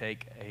decided to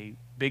take a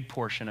big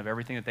portion of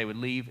everything that they would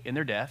leave in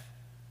their death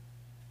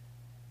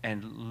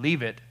and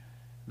leave it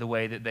the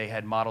way that they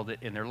had modeled it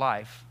in their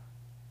life,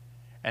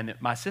 and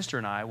that my sister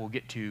and I will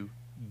get to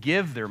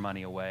give their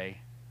money away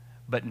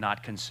but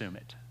not consume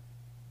it.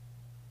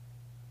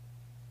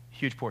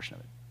 Huge portion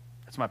of it.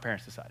 That's what my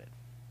parents decided.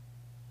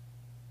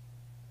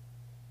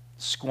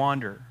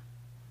 Squander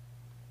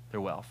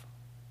their wealth.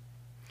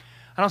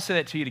 I don't say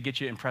that to you to get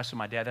you impressed with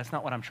my dad. That's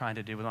not what I'm trying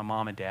to do with my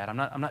mom and dad.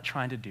 I'm not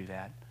trying to do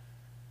that.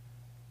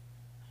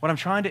 What I'm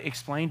trying to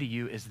explain to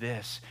you is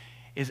this,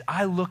 is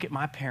I look at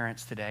my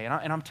parents today,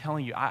 and I'm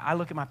telling you, I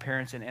look at my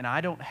parents, and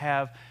I don't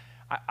have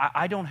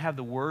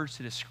the words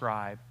to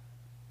describe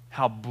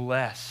how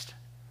blessed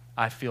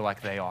I feel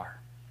like they are.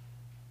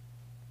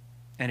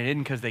 And it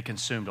isn't because they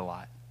consumed a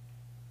lot.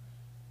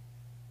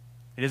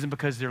 It isn't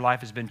because their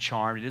life has been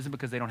charmed. It isn't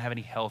because they don't have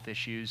any health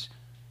issues.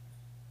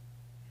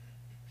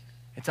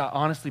 It's, I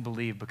honestly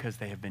believe, because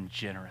they have been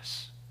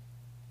generous.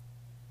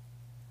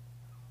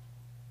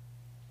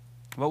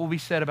 What will be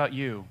said about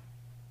you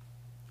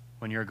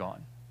when you're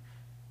gone?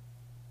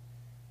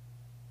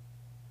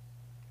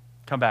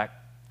 Come back.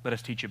 Let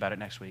us teach you about it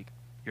next week.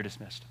 You're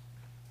dismissed.